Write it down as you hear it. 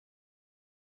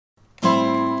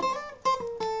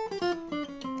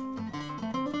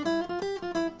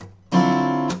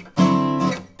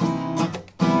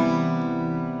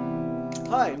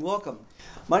Hi, and welcome.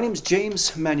 My name is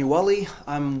James Manueli.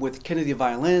 I'm with Kennedy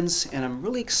Violins, and I'm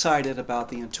really excited about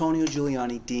the Antonio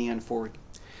Giuliani DN-4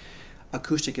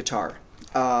 acoustic guitar.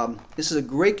 This is a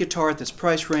great guitar at this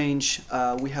price range.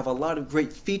 We have a lot of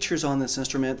great features on this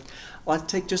instrument. I'd like to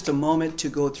take just a moment to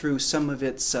go through some of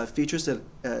its features that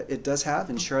it does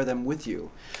have and share them with you.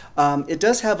 It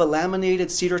does have a laminated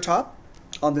cedar top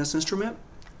on this instrument.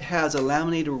 It has a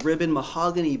laminated ribbon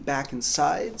mahogany back and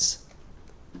sides.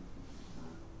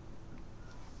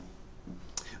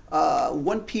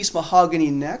 One-piece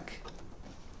mahogany neck,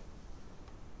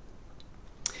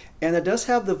 and it does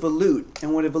have the volute,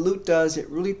 and what a volute does, it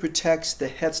really protects the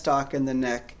headstock and the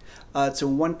neck. It's a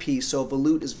one-piece, so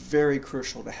volute is very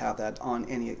crucial to have that on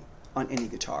any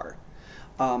guitar.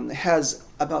 It has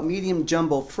about medium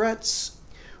jumbo frets,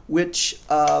 which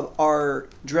are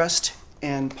dressed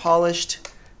and polished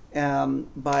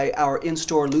by our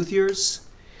in-store luthiers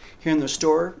here in the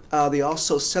store. They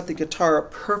also set the guitar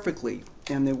up perfectly,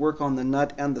 and they work on the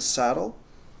nut and the saddle,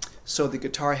 so the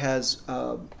guitar has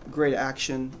great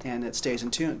action and it stays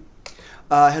in tune.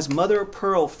 It has mother of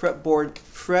pearl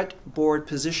fretboard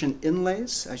position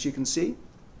inlays, as you can see,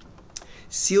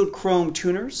 sealed chrome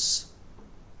tuners,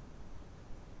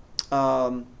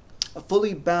 a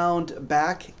fully bound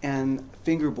back and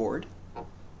fingerboard,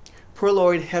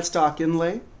 pearloid headstock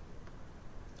inlay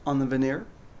on the veneer.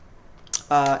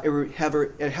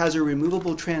 It has a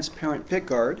removable transparent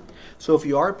pickguard, so if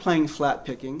you are playing flat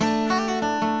picking, you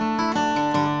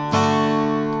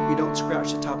don't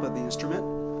scratch the top of the instrument.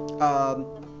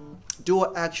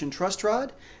 Dual action truss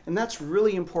rod, and that's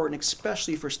really important,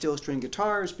 especially for steel string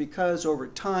guitars, because over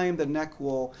time the neck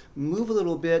will move a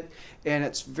little bit, and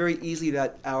it's very easy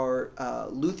that our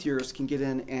luthiers can get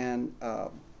in and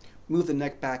move the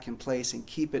neck back in place and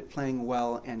keep it playing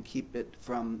well and keep it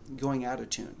from going out of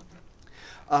tune.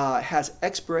 It has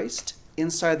X-braced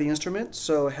inside the instrument,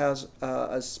 so it has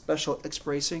a special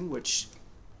X-bracing which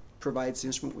provides the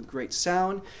instrument with great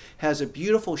sound. It has a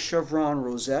beautiful chevron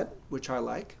rosette, which I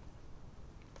like.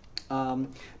 But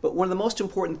one of the most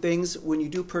important things when you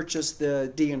do purchase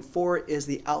the DN-4 is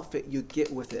the outfit you get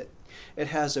with it. It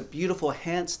has a beautiful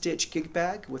hand-stitched gig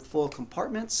bag with full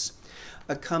compartments.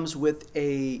 It comes with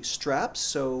a strap,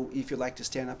 so if you like to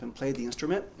stand up and play the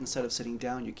instrument instead of sitting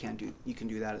down, you can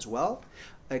do that as well.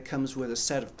 It comes with a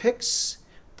set of picks,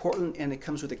 Portland, and it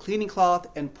comes with a cleaning cloth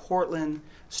and Portland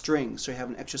strings, so you have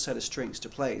an extra set of strings to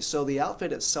play. So the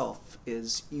outfit itself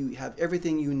is, you have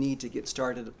everything you need to get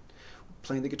started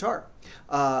playing the guitar.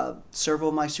 Several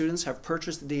of my students have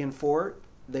purchased the DN-4.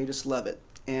 They just love it,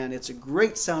 and it's a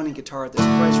great sounding guitar at this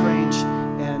price range,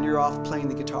 and you're off playing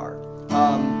the guitar.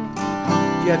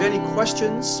 If you have any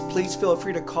questions, please feel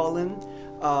free to call in.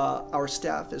 Our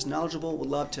staff is knowledgeable. We'd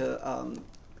love to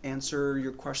answer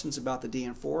your questions about the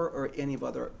DN-4 or any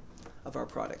of our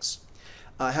products.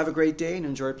 Have a great day and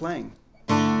enjoy playing.